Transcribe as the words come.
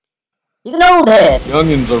He's an old head.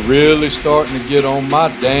 Youngins are really starting to get on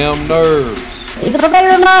my damn nerves. He's a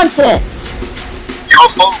purveyor of nonsense.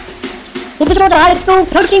 Awful. He's a Georgia High School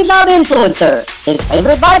coaching job influencer. His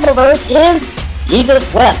favorite Bible verse is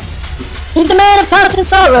Jesus wept. He's the man of constant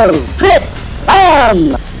sorrow, Chris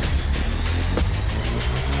Lamb.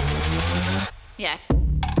 Yeah.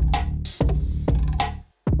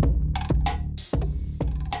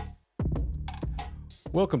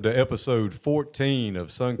 Welcome to episode 14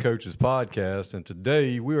 of Sun Coaches Podcast, and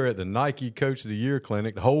today we are at the Nike Coach of the Year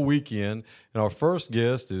Clinic the whole weekend, and our first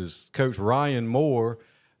guest is Coach Ryan Moore,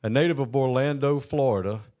 a native of Orlando,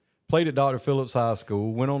 Florida, played at Dr. Phillips High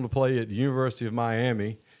School, went on to play at the University of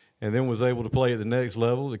Miami, and then was able to play at the next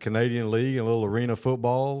level, the Canadian League, and a little arena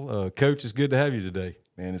football. Coach, it's good to have you today.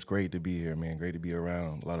 Man, it's great to be here, man. Great to be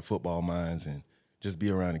around a lot of football minds and just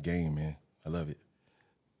be around the game, man. I love it.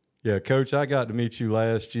 Yeah, Coach, I got to meet you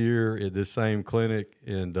last year at this same clinic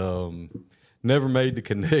and never made the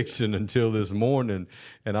connection until this morning.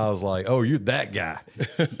 And I was like, oh, you're that guy.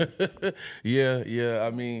 Yeah.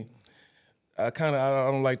 I mean, I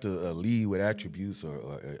don't like to lead with attributes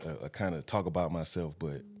or kind of talk about myself,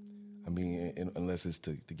 but I mean, unless it's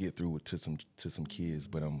to get through to some kids.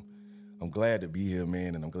 But I'm glad to be here,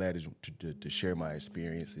 man, and I'm glad to share my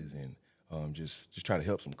experiences and just try to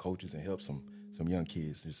help some coaches and help some young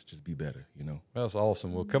kids just be better, you know. That's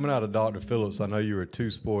awesome. Well, coming out of Dr. Phillips, I know you were a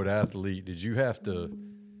two-sport athlete. Did you have to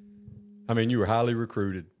 – I mean, you were highly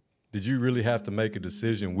recruited. Did you really have to make a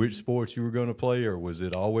decision which sports you were going to play, or was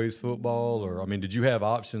it always football? Or, I mean, did you have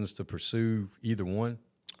options to pursue either one?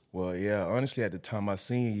 Well, yeah, honestly, at the time, my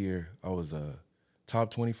senior year, I was a top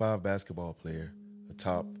 25 basketball player, a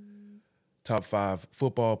top 5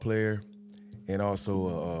 football player, and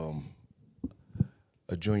also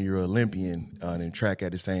a junior Olympian in track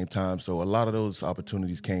at the same time. So a lot of those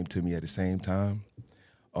opportunities came to me at the same time.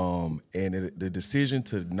 And the decision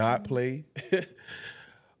to not play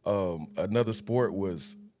another sport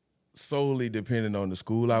was solely dependent on the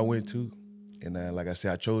school I went to. And like I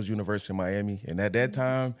said, I chose University of Miami. And at that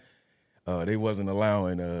time, they wasn't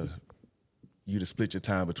allowing you to split your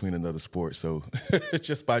time between another sport. So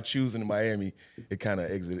just by choosing Miami, it kind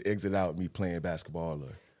of exit out me playing basketball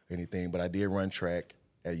or anything. But I did run track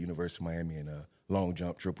at University of Miami and long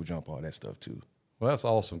jump, triple jump, all that stuff too. Well, that's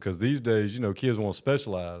awesome because these days, you know, kids want to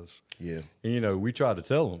specialize. Yeah. And, you know, we try to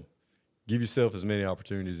tell them, give yourself as many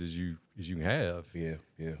opportunities as you can have. Yeah.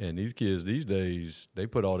 And these kids these days, they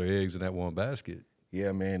put all their eggs in that one basket.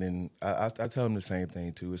 Yeah, man, and I tell them the same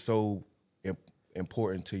thing too. It's so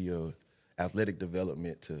important to your athletic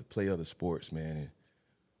development to play other sports, man, and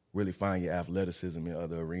really find your athleticism in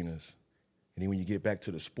other arenas. And then when you get back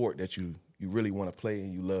to the sport that you really want to play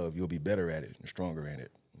and you love, you'll be better at it and stronger at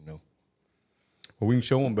it, you know. Well, we can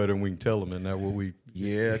show them better than we can tell them, and that what we.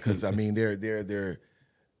 Yeah, because I mean they're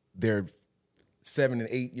 7 and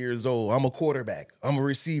 8 years old. I'm a quarterback. I'm a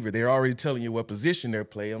receiver. They're already telling you what position they're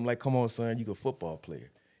playing. I'm like, come on, son, you a football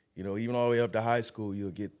player. You know, even all the way up to high school,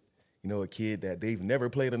 you'll get, you know, a kid that they've never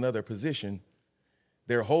played another position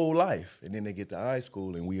their whole life, and then they get to high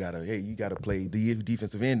school, and you gotta play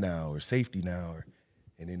defensive end now or safety now,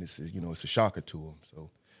 and then it's a shocker to them. So,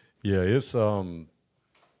 yeah, it's you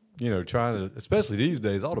know, trying to, especially these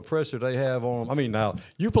days, all the pressure they have on them. I mean, now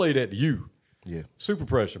you played at the U, yeah, super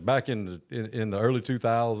pressure back in the early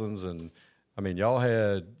 2000s, and I mean, y'all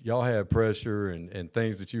had pressure and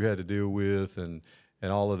things that you had to deal with and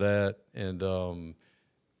all of that, and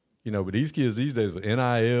you know, but these kids these days with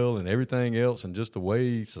NIL and everything else and just the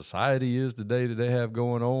way society is today that they have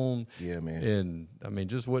going on. Yeah, man. And, I mean,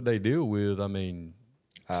 just what they deal with, I mean,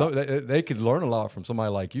 so they could learn a lot from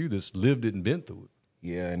somebody like you that's lived it and been through it.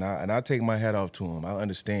 Yeah, and I take my hat off to them. I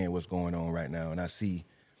understand what's going on right now, and I see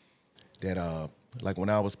that, like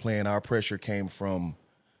when I was playing, our pressure came from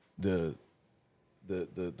the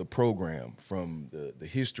program, from the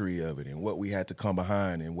history of it and what we had to come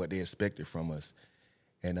behind and what they expected from us.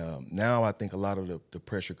 And now I think a lot of the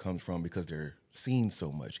pressure comes from because they're seen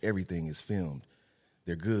so much. Everything is filmed.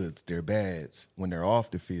 Their goods, their bads. When they're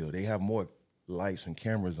off the field, they have more lights and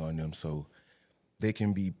cameras on them, so they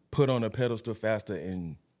can be put on a pedestal faster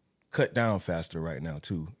and cut down faster right now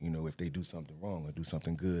too. You know, if they do something wrong or do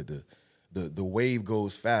something good, the wave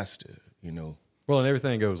goes faster. You know. Well, and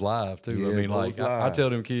everything goes live too. Yeah, I mean, like I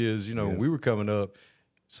tell them kids, you know, when we were coming up,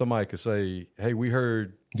 somebody could say, "Hey, we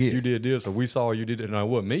heard." Yeah. You did this, or we saw you did it. And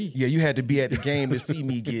what, me? Yeah, you had to be at the game to see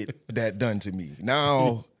me get that done to me.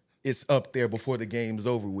 Now it's up there before the game's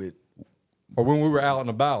over with. Or when we were out and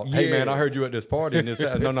about, hey Yeah. man, I heard you at this party and this.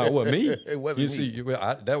 No, it wasn't me. It wasn't you me.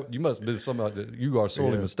 See, you must have been somebody. You are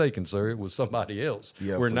sorely mistaken, sir. It was somebody else.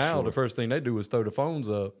 Yeah, Where for now sure. the first thing they do is throw the phones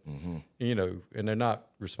up, you know, and they're not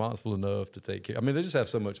responsible enough to take care. I mean, they just have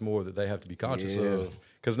so much more that they have to be conscious of.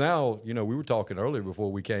 Because now, you know, we were talking earlier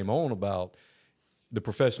before we came on about the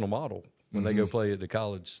professional model when they go play at the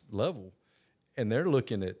college level. And they're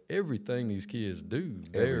looking at everything these kids do.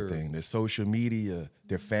 Everything, their social media,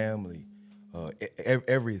 their family,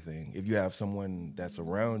 everything. If you have someone that's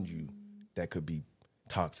around you that could be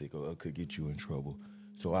toxic or could get you in trouble.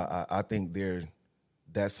 So I think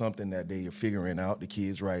that's something that they are figuring out, the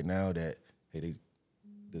kids right now, that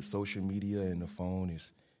the social media and the phone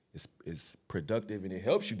is productive and it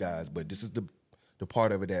helps you guys, but this is the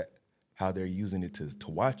part of it that how they're using it to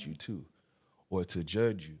watch you too, or to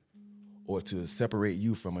judge you, or to separate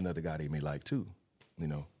you from another guy they may like too, you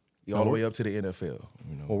know. All the way up to the NFL,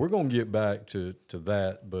 you know. Well, we're going to get back to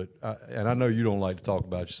that, but I know you don't like to talk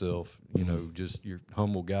about yourself. You know, just you're a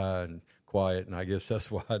humble guy and quiet, and I guess that's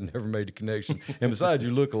why I never made the connection. And besides,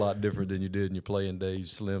 you look a lot different than you did in your playing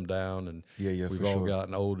days. Slimmed down, and we've for all sure.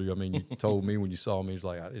 gotten older. I mean, you told me when you saw me, it's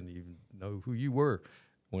like I didn't even know who you were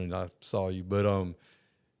when I saw you. But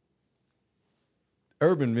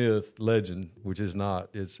urban myth, legend, which is not,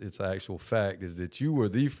 it's actual fact, is that you were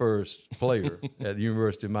the first player at the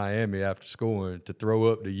University of Miami after scoring to throw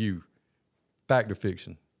up to you. Fact or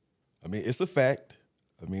fiction? I mean, it's a fact.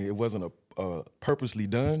 I mean, it wasn't a purposely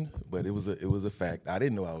done, but it was a fact. I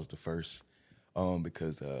didn't know I was the first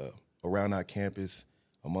because around our campus,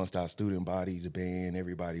 amongst our student body, the band,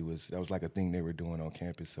 everybody that was like a thing they were doing on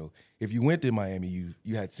campus. So if you went to Miami,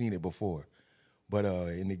 you had seen it before. But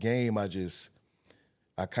in the game,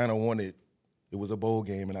 I kind of wanted, it was a bowl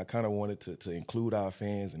game, and I kind of wanted to include our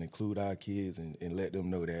fans and include our kids and let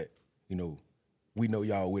them know that, you know, we know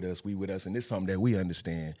y'all with us, we with us, and it's something that we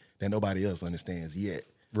understand that nobody else understands yet.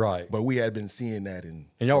 Right. But we had been seeing that. And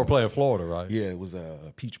y'all were playing Florida, right? Yeah, it was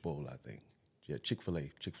a Peach Bowl, I think. Yeah,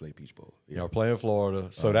 Chick-fil-A Peach Bowl. Yeah. Y'all playing Florida,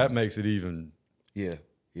 so that makes it even. Yeah.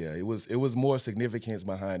 It was more significance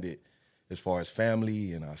behind it as far as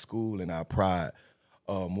family and our school and our pride.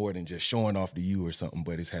 More than just showing off to you or something,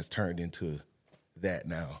 but it has turned into that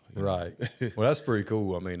now. Right. Well, that's pretty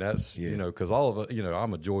cool. I mean, that's, you know, because all of us, you know,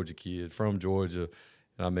 I'm a Georgia kid from Georgia.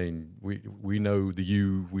 And I mean, we know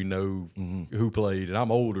we know who played, and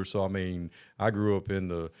I'm older, so I mean, I grew up in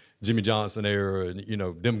the Jimmy Johnson era, and you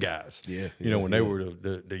know, them guys. Yeah. You know, when they were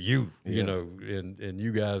the you know, and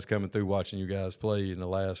you guys coming through, watching you guys play in the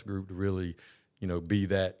last group to really, you know, be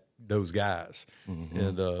those guys.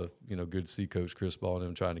 And you know, good to see Coach Chris Ball and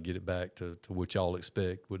them trying to get it back to what y'all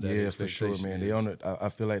expect with that expectation. For sure, man. I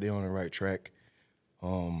feel like they're on the right track.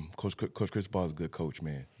 Coach Chris Ball is a good coach,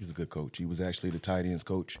 man. He's a good coach. He was actually the tight ends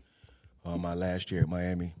coach my last year at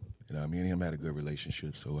Miami. And me and him had a good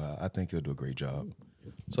relationship, so I think he'll do a great job.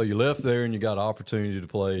 So you left there and you got an opportunity to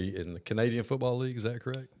play in the Canadian Football League, is that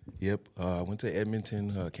correct? Yep. I went to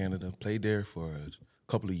Edmonton, Canada, played there for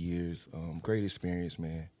a couple of years. Great experience,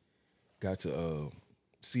 man. Got to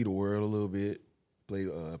see the world a little bit,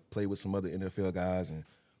 play with some other NFL guys and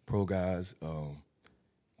pro guys.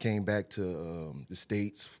 Came back to the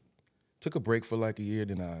States, took a break for like a year,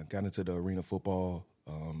 then I got into the arena football,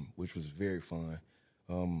 which was very fun.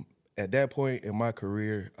 At that point in my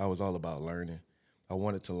career, I was all about learning. I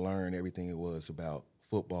wanted to learn everything it was about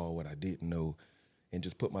football, what I didn't know, and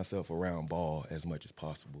just put myself around ball as much as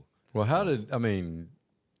possible. Well,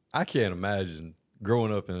 I can't imagine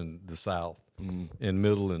growing up in the South, in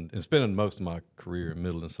middle and spending most of my career in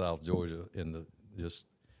middle and South Georgia, and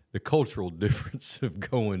the cultural difference of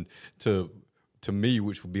going to me,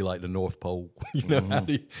 which would be like the North Pole. You know, how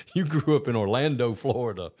you grew up in Orlando,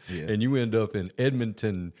 Florida, and you end up in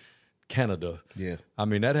Edmonton, Canada. Yeah. I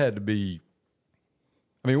mean, that had to be.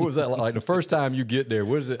 I mean, what was that like? The first time you get there,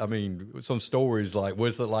 what is it? I mean, some stories like,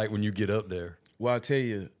 what's it like when you get up there? Well, I'll tell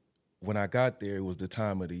you, when I got there, it was the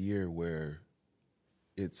time of the year where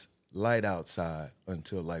it's light outside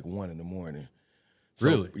until like 1 a.m. So,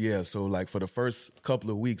 really? Yeah. So like for the first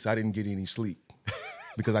couple of weeks, I didn't get any sleep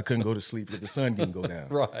because I couldn't go to sleep because the sun didn't go down.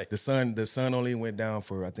 Right. The sun only went down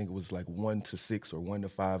for, I think it was like 1 to 6 or 1 to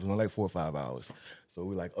 5. It was like 4 or 5 hours. So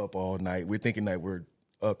we're like up all night. We're thinking that we're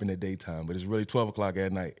up in the daytime, but it's really 12 o'clock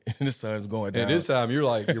at night and the sun's going down. And this time you're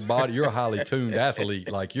like, your body, you're a highly tuned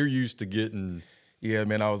athlete. Like you're used to getting. Yeah,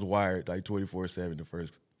 man, I was wired like 24/7 the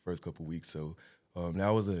first couple of weeks. So that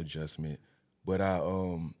was an adjustment. But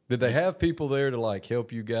did they have people there to like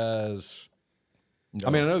help you guys? No.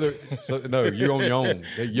 I mean, I know no, you're on your own.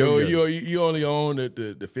 You only own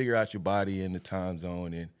to figure out your body and the time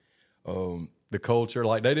zone, and The culture,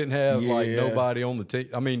 like they didn't have like Yeah. nobody on the team.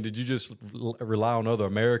 I mean, did you just rely on other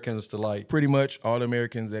Americans to like? Pretty much all the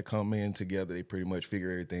Americans that come in together, they pretty much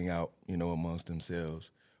figure everything out, amongst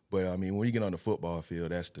themselves. But I mean, when you get on the football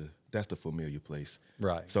field, that's the familiar place.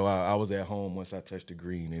 Right. So I was at home once I touched the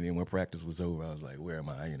green, and then when practice was over, I was like, "Where am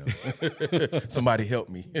I?" Somebody help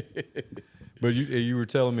me. But you were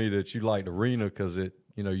telling me that you liked arena because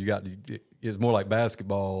it's more like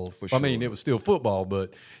basketball. For I mean, sure. it was still football,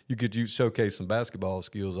 but you could showcase some basketball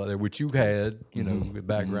skills out there, which you had,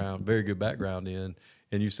 background, very good background in.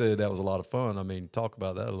 And you said that was a lot of fun. I mean, talk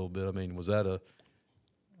about that a little bit. I mean,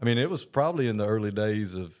 it was probably in the early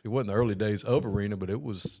days it wasn't the early days of arena, but it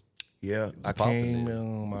was. Yeah, I popping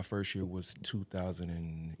came. My first year was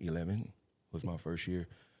 2011. Was my first year,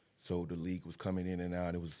 so the league was coming in and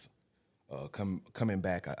out. It was coming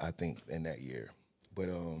back, I think, in that year. But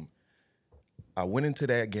I went into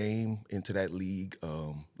that game, into that league,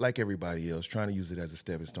 like everybody else, trying to use it as a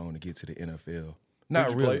stepping stone to get to the NFL.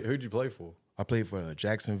 Who'd you play for? I played for the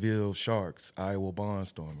Jacksonville Sharks, Iowa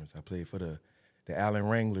Barnstormers. I played for the Allen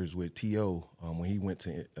Wranglers with T.O. When he went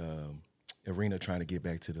to arena trying to get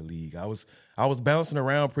back to the league. I was bouncing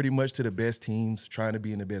around pretty much to the best teams, trying to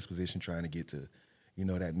be in the best position, trying to get to,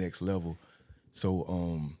 that next level.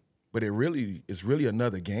 So, but it's really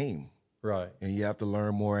another game. Right. And you have to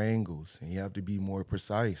learn more angles, and you have to be more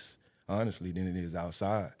precise, honestly, than it is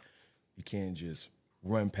outside. You can't just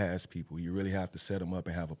run past people. You really have to set them up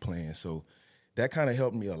and have a plan. So that kind of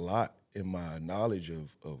helped me a lot in my knowledge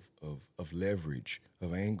of leverage,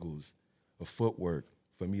 of angles, of footwork,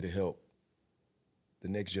 for me to help the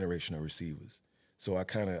next generation of receivers. So I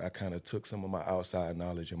kind of took some of my outside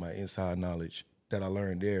knowledge and my inside knowledge that I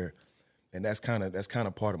learned there, and that's kind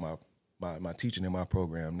of part of my teaching in my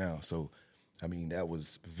program now. So, I mean, that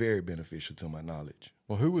was very beneficial to my knowledge.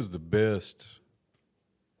 Well, who was the best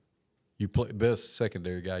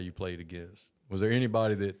secondary guy you played against? Was there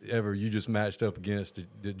anybody that ever you just matched up against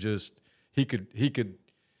that just he could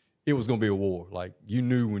it was going to be a war? Like, you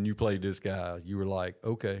knew when you played this guy, you were like,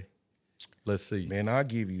 okay, let's see. Man, I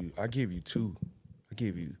give you two.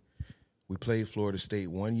 We played Florida State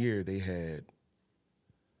one year. They had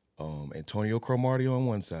Antonio Cromartie on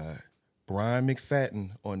one side, Brian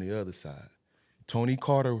McFadden on the other side. Tony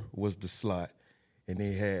Carter was the slot, and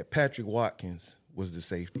they had Patrick Watkins was the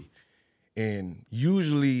safety. And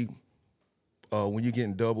usually when you're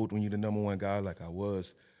getting doubled, when you're the number one guy like I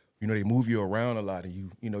was, they move you around a lot,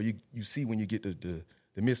 and you see when you get the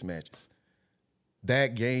mismatches.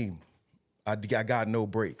 That game, I got no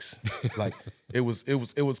breaks. Like it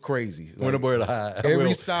was crazy. Like, Went where to hide.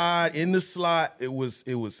 Every side in the slot, it was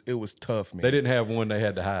tough, man. They didn't have one they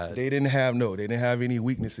had to hide. They didn't have any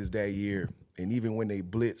weaknesses that year. And even when they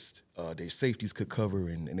blitzed, their safeties could cover,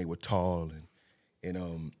 and they were tall.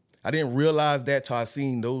 And I didn't realize that till I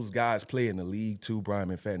seen those guys play in the league too. Brian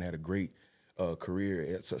McFadden had a great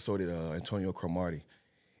career. So did Antonio Cromartie.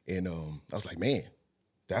 And I was like, man,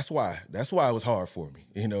 that's why it was hard for me,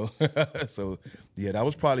 So, yeah, that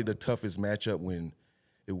was probably the toughest matchup when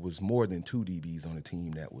it was more than two DBs on a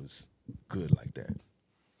team that was good like that.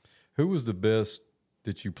 Who was the best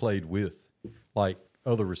that you played with, like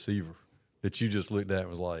other receiver, that you just looked at and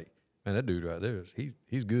was like, man, that dude right there,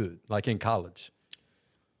 he's good, like in college?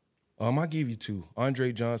 I'll give you two.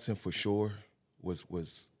 Andre Johnson for sure was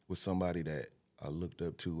somebody that I looked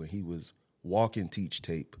up to, and he was walk and teach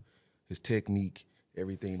tape. His technique,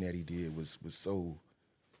 everything that he did was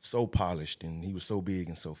so polished, and he was so big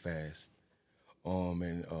and so fast.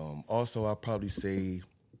 And also I'll probably say,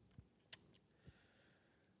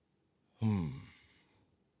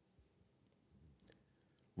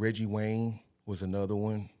 Reggie Wayne was another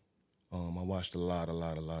one. I watched a lot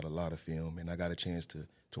of film, and I got a chance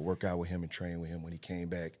to work out with him and train with him when he came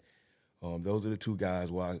back. Those are the two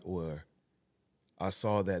guys where I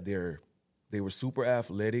saw that they were super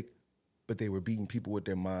athletic, but they were beating people with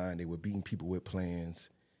their mind. They were beating people with plans.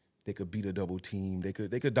 They could beat a double team. They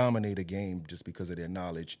could dominate a game just because of their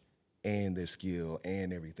knowledge and their skill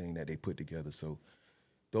and everything that they put together. So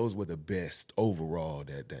those were the best overall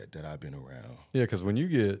that I've been around. Yeah, because when you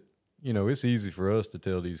get, it's easy for us to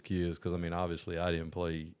tell these kids, because, obviously I didn't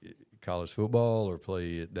play college football or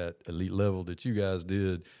play at that elite level that you guys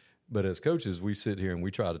did. But as coaches, we sit here and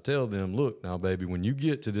we try to tell them, look, now, baby, when you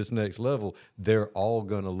get to this next level, they're all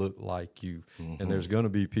going to look like you. Mm-hmm. And there's going to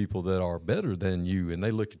be people that are better than you, and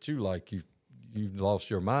they look at you like you've lost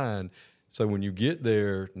your mind. So when you get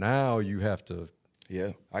there, now you have to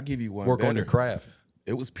I'll give you one work better. on your craft.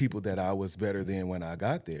 It was people that I was better than when I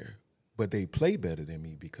got there, but they play better than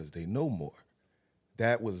me because they know more.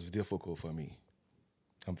 That was difficult for me.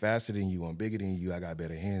 I'm faster than you. I'm bigger than you. I got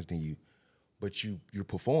better hands than you. But you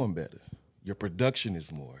perform better. Your production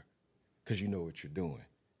is more because you know what you're doing.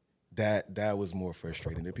 That was more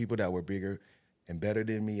frustrating. The people that were bigger and better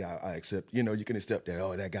than me, I accept. You know, you can accept that.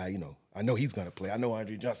 Oh, that guy. You know, I know he's gonna play. I know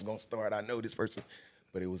Andre Johnson's gonna start. I know this person.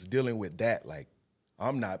 But it was dealing with that. Like,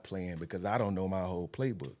 I'm not playing because I don't know my whole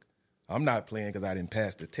playbook. I'm not playing because I didn't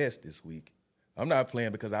pass the test this week. I'm not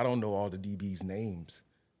playing because I don't know all the DB's names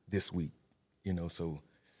this week. You know, so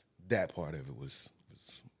that part of it was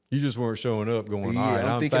You just weren't showing up going, yeah, all right,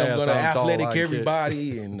 I'm thinking fast, I'm going to tall, athletic I can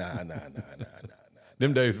everybody, and nah.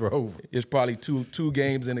 Them days were over. It's probably two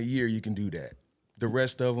games in a year you can do that. The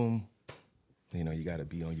rest of them, you know, you got to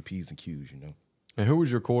be on your P's and Q's, you know. And who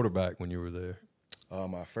was your quarterback when you were there?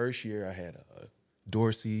 My first year, I had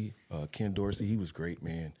Dorsey, Ken Dorsey. He was great,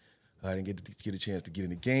 man. I didn't get a chance to get in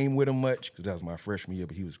the game with him much because that was my freshman year,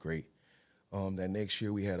 but he was great. That next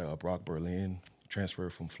year, we had Brock Berlin,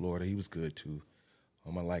 transferred from Florida. He was good, too.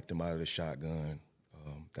 I liked him out of the shotgun.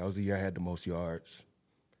 That was the year I had the most yards.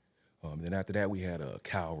 Then after that, we had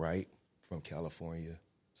Kyle Wright from California.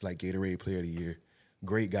 It's like Gatorade Player of the Year.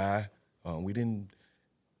 Great guy.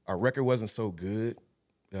 Our record wasn't so good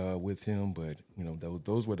with him, but you know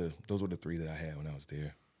those were the three that I had when I was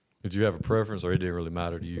there. Did you have a preference, or it didn't really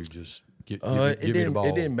matter to you? Just give me the ball.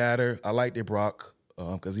 It didn't matter. I liked it, Brock,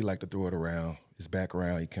 because he liked to throw it around. His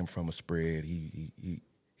background, he came from a spread. He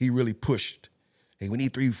really pushed. Hey, we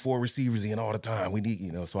need 3-4 receivers in all the time. We need,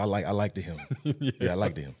 you know. So I liked him. Yeah, I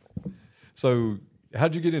liked him. So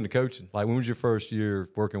how'd you get into coaching? Like, when was your first year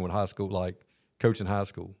working with high school, like coaching high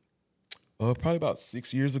school? Probably about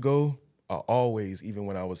 6 years ago. I always, even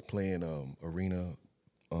when I was playing arena,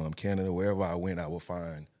 Canada, wherever I went, I would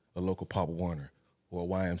find a local Pop Warner or a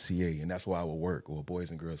YMCA, and that's where I would work, or a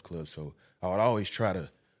Boys and Girls Club. So I would always try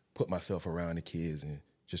to put myself around the kids and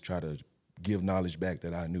just try to give knowledge back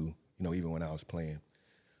that I knew, you know, even when I was playing.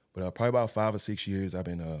 But probably about 5 or 6 years, I've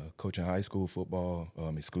been coaching high school football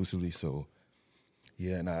exclusively. So,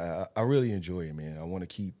 yeah, and I really enjoy it, man. I want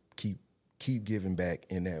to keep giving back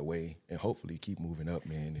in that way and hopefully keep moving up,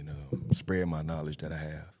 man, and spread my knowledge that I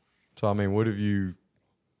have. So, I mean,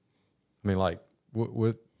 like,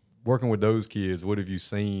 what working with those kids, what have you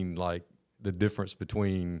seen, like, the difference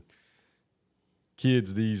between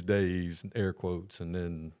kids these days, air quotes, and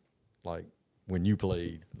then, like, when you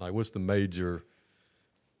played? Like, what's the major,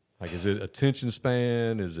 like, is it attention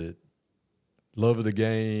span? Is it love of the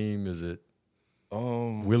game? Is it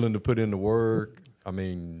willing to put in the work? I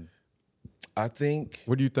mean, I think.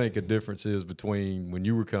 What do you think a difference is between when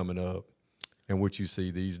you were coming up and what you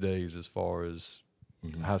see these days as far as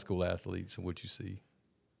high school athletes and what you see?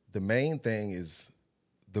 The main thing is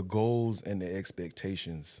the goals and the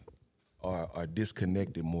expectations are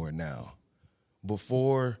disconnected more now.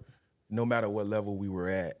 Before, no matter what level we were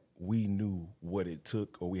at, we knew what it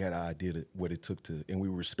took, or we had an idea what it took to, and we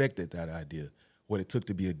respected that idea, what it took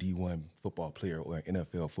to be a D1 football player or an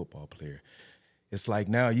NFL football player. It's like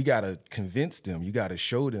now you got to convince them, you got to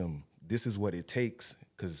show them this is what it takes,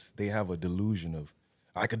 because they have a delusion of,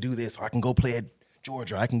 I could do this, or I can go play at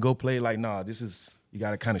Georgia, I can go play, like, nah, you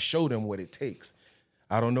got to kind of show them what it takes.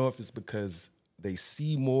 I don't know if it's because they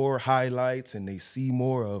see more highlights and they see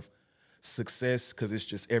more of success because it's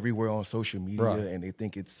just everywhere on social media, right, and they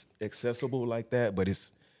think it's accessible like that, but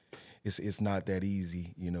it's not that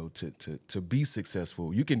easy, you know, to be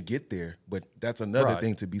successful. You can get there, but that's another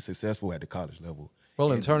thing, to be successful at the college level.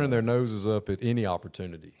 Well, and turning their noses up at any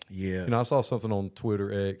opportunity. Yeah. You know, I saw something on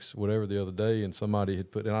Twitter, X, whatever, the other day, and somebody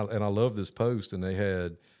had put, and I love this post, and they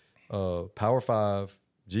had Power 5,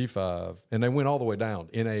 G5, and they went all the way down,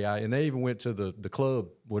 NAI, and they even went to the club,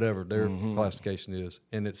 whatever their classification is,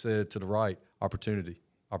 and it said to the right, opportunity,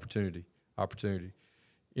 opportunity, opportunity.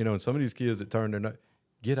 You know, and some of these kids that turn their nose,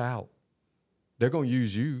 get out. They're going to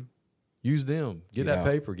use you. Use them. Get that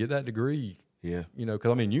paper. Get that degree. Yeah. You know,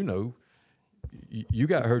 because, I mean, you know, you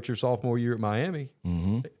got hurt your sophomore year at Miami.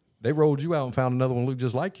 Mm-hmm. They rolled you out and found another one look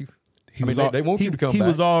just like you. They want you to come back. He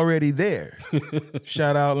was already there.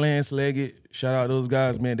 Shout out Lance Leggett. Shout out those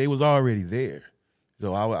guys, man. They was already there.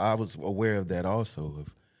 So I was aware of that also.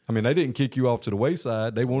 I mean, they didn't kick you off to the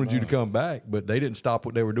wayside. They wanted you to come back, but they didn't stop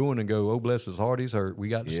what they were doing and go, oh, bless his heart, he's hurt. We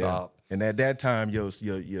got to stop. And at that time,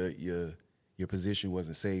 your position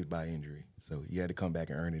wasn't saved by injury. So you had to come back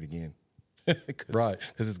and earn it again. Right.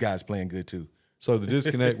 Because this guy's playing good too. So the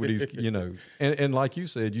disconnect with these, you know, and like you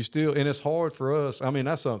said, you still, and it's hard for us. I mean,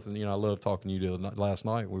 that's something, you know, I love talking to you last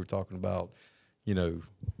night. We were talking about, you know,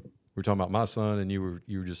 we were talking about my son, and you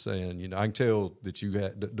were just saying, you know, I can tell that you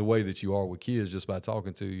had the way that you are with kids just by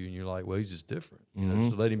talking to you, and you're like, well, he's just different. You know,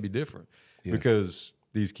 just let him be different. Yeah. Because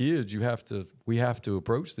these kids, we have to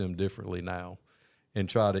approach them differently now and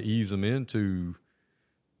try to ease them into,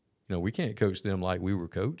 we can't coach them like we were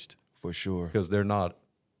coached. For sure. Because they're not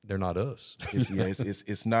us.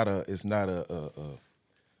 It's not a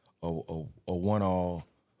one-all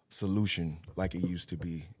solution like it used to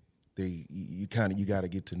be. You got to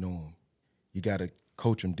get to know them. You got to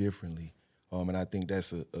coach them differently. And I think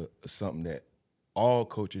that's something that all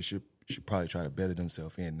coaches should probably try to better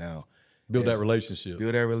themselves in now. Build that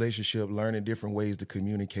relationship, learning different ways to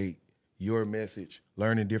communicate your message,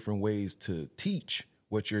 learning different ways to teach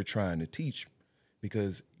what you're trying to teach.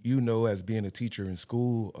 Because as being a teacher in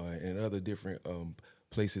school and other different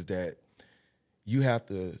places, that you have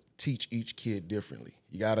to teach each kid differently.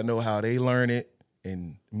 You got to know how they learn it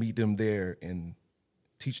and meet them there and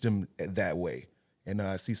teach them that way. And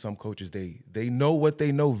I see some coaches, they know what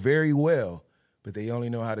they know very well, but they only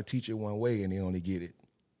know how to teach it one way, and they only get it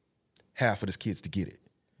half of the kids to get it.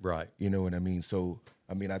 Right. You know what I mean? So,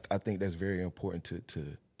 I think that's very important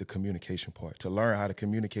to the communication part, to learn how to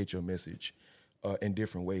communicate your message in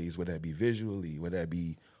different ways, whether that be visually, whether that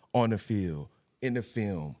be on the field, in the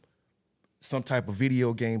film, some type of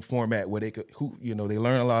video game format where they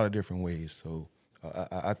learn a lot of different ways. So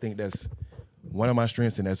I think that's one of my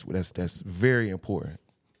strengths, and that's very important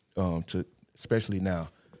to, especially now,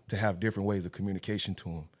 to have different ways of communication to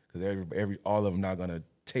them, because all of them not gonna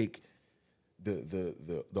take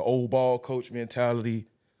the old ball coach mentality.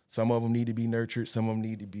 Some of them need to be nurtured. Some of them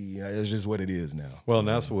need to be. It's just what it is now. Well, and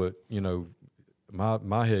that's what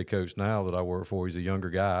my head coach now that I work for. He's a younger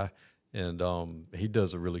guy, and he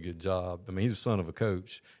does a really good job. He's the son of a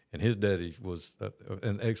coach, and his daddy was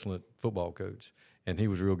an excellent football coach, and he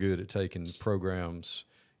was real good at taking programs.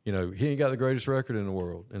 He ain't got the greatest record in the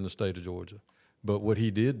world in the state of Georgia. But what he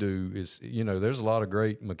did do is, there's a lot of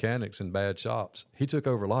great mechanics in bad shops. He took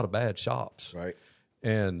over a lot of bad shops, right,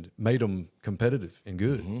 and made them competitive and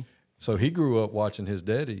good. Mm-hmm. So he grew up watching his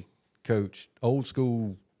daddy coach old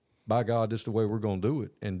school. By God, this is the way we're going to do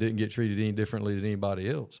it, and didn't get treated any differently than anybody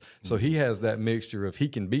else. Mm-hmm. So he has that mixture of, he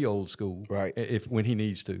can be old school, right, when he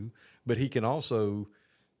needs to, but he can also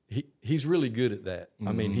he's really good at that.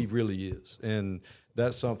 Mm-hmm. He really is, and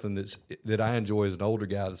that's something that I enjoy as an older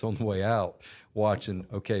guy that's on the way out, watching,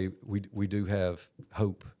 okay, we do have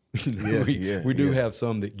hope. We do have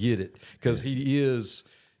some that get it, because he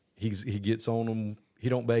gets on them. He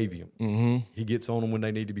don't baby them. Mm-hmm. He gets on them when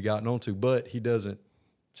they need to be gotten onto, but he doesn't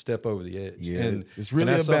step over the edge. Yeah, and it's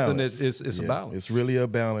really a balance. It's a balance. It's really a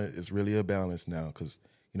balance. It's really a balance now, because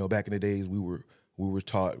back in the days we were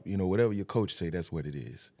taught, whatever your coach say, that's what it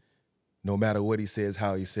is. No matter what he says,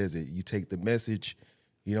 how he says it, you take the message.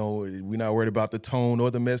 We're not worried about the tone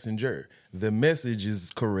or the messenger. The message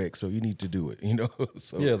is correct, so you need to do it.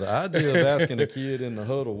 So. Yeah, the idea of asking a kid in the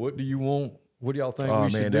huddle, "What do you want? What do y'all think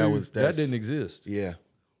we should do?" That didn't exist. Yeah.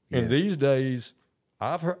 And these days,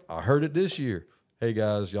 I heard it this year. Hey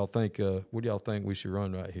guys, y'all think? What do y'all think we should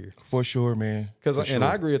run right here? For sure, man. And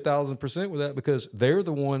I agree 1,000% with that, because they're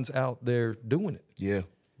the ones out there doing it. Yeah.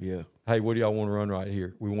 Yeah. Hey, what do y'all want to run right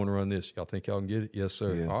here? We want to run this. Y'all think y'all can get it? Yes,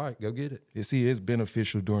 sir. Yeah. All right, go get it. You see, it's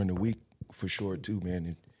beneficial during the week for sure too, man.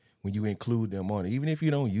 And when you include them on it, even if you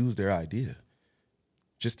don't use their idea,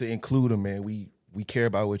 just to include them, man. We care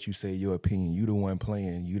about what you say, your opinion. You the one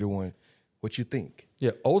playing. You the one. What you think?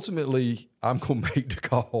 Yeah. Ultimately, I'm gonna make the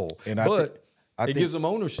call, and it gives them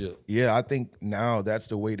ownership. Yeah, I think now that's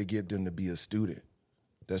the way to get them to be a student.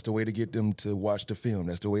 That's the way to get them to watch the film.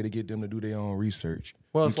 That's the way to get them to do their own research.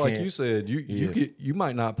 Well, it's like you said, you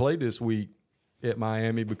might not play this week at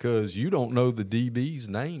Miami because you don't know the DB's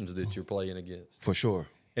names that you're playing against. For sure.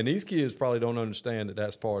 And these kids probably don't understand that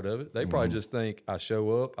that's part of it. They probably just think, I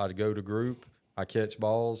show up, I go to group, I catch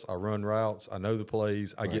balls, I run routes, I know the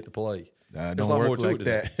plays, I get to play. Don't work like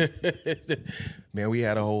that. Man, we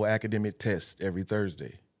had a whole academic test every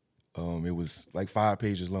Thursday. It was like 5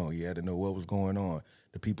 pages long. You had to know what was going on,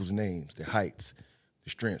 the people's names, their heights, the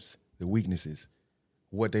strengths, the weaknesses,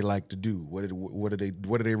 what they like to do, what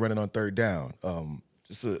are they running on third down.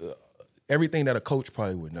 Everything that a coach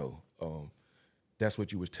probably would know. That's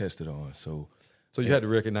what you was tested on. So you had to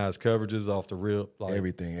recognize coverages off the rip. Like,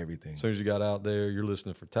 everything. As soon as you got out there, you're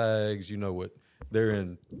listening for tags. You know what they're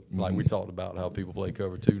in. Like we talked about how people play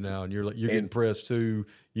cover two now, and you're getting pressed two.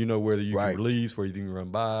 You know whether you can release, where you can run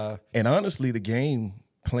by. And honestly, the game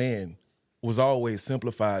plan was always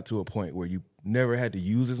simplified to a point where you never had to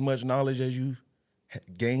use as much knowledge as you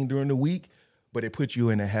gained during the week, but it put you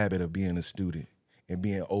in the habit of being a student and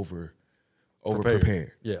being over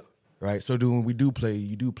prepared. Yeah. Right. So when you do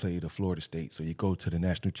play the Florida State. So you go to the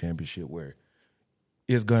national championship where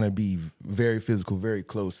it's gonna be very physical, very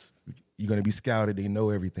close. you're going to be scouted. They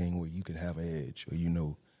know everything where you can have an edge or you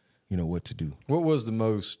know what to do. What was the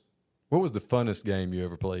funnest game you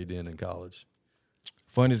ever played in college?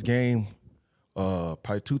 Funnest game,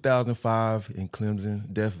 probably 2005 in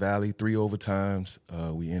Clemson, Death Valley, 3 overtimes.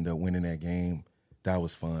 We ended up winning that game. That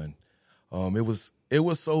was fun. It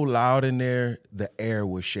was so loud in there, the air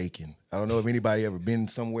was shaking. I don't know if anybody ever been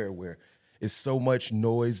somewhere where it's so much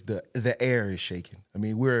noise, the air is shaking. I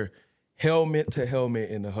mean, we're helmet to helmet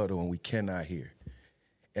in the huddle and we cannot hear.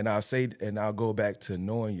 And I'll go back to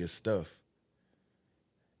knowing your stuff.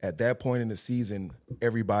 At that point in the season,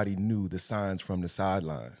 everybody knew the signs from the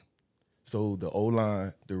sideline. So the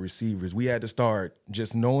O-line, the receivers, we had to start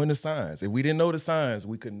just knowing the signs. If we didn't know the signs,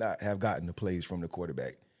 we could not have gotten the plays from the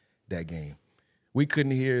quarterback that game. We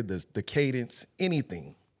couldn't hear the cadence,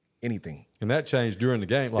 anything. And that changed during the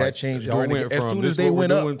game. That changed during the game. As soon as they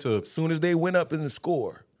went up in the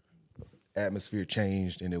score, atmosphere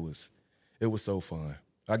changed, and it was so fun.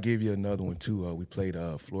 I'll give you another one, too. We played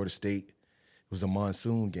Florida State. It was a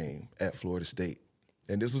monsoon game at Florida State.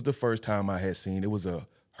 And this was the first time I had seen, it was a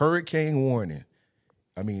hurricane warning.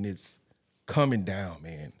 I mean, it's coming down,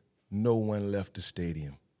 man. No one left the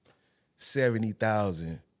stadium.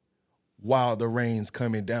 70,000 while the rain's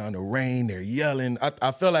coming down. The rain, they're yelling.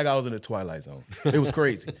 I felt like I was in the Twilight Zone. It was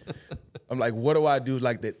crazy. I'm like, what do I do?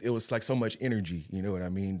 Like that? It was like so much energy, you know what I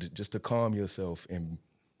mean? Just to calm yourself and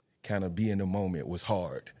kind of be in the moment was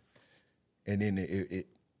hard. And then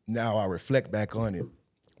now I reflect back on it.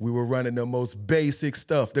 We were running the most basic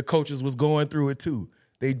stuff. The coaches was going through it too.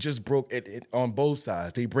 They just broke it on both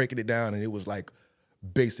sides. They breaking it down, and it was like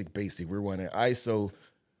basic. We're running ISO.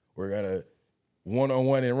 We're gonna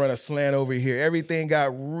one-on-one and run a slant over here. Everything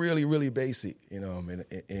got really, really basic, you know.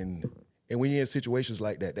 And when you're in situations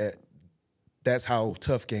like that, that's how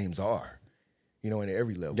tough games are, you know, in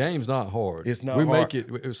every level. Game's not hard. It's not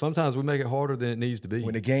hard. Sometimes we make it harder than it needs to be.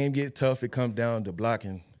 When the game gets tough, it comes down to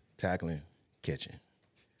blocking, tackling, catching.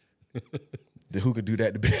 Who could do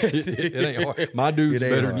that the best? It ain't hard. My dude's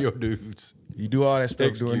better than your dudes. You do all that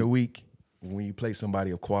stuff during the week. When you play somebody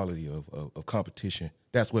of quality, of competition,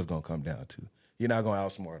 that's what's going to come down to. You're not going to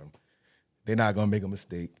outsmart them. They're not going to make a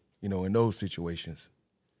mistake. You know, in those situations,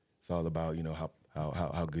 it's all about, you know,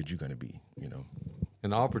 how good you're going to be, you know.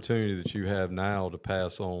 And the opportunity that you have now to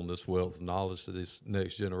pass on this wealth of knowledge to this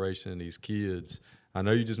next generation and these kids. I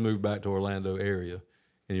know you just moved back to Orlando area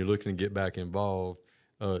and you're looking to get back involved.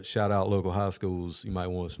 Shout out local high schools. You might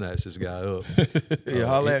want to snatch this guy up. Yeah,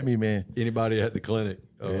 holla at me, man. Anybody at the clinic,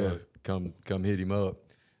 come hit him up.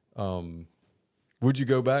 Would you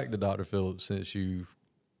go back to Dr. Phillips since you?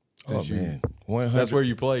 Man, 100. That's where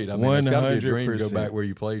you played. I mean, it's got to be a dream to go back where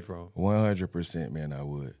you played from. 100%, man. I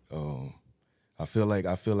would. I feel like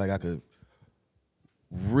I could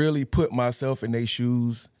really put myself in their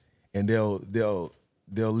shoes, and they'll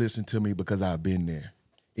listen to me because I've been there.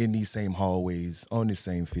 In these same hallways, on the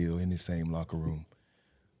same field, in the same locker room.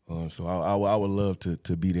 So I would love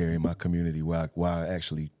to be there in my community while I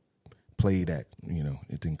actually played at, you know,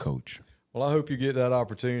 and then coach. Well, I hope you get that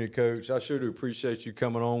opportunity, Coach. I sure do appreciate you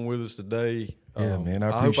coming on with us today. Yeah, man,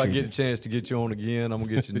 I hope I get a chance to get you on again. I'm going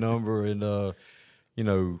to get your number and, you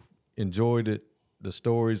know, enjoyed it. The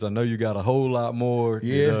stories. I know you got a whole lot more.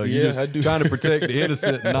 Yeah, you're just I do. Trying to protect the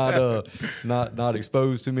innocent, not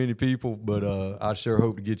expose too many people. But I sure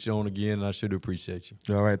hope to get you on again, and I sure do appreciate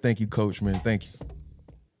you. All right, thank you, Coach, man. Thank you.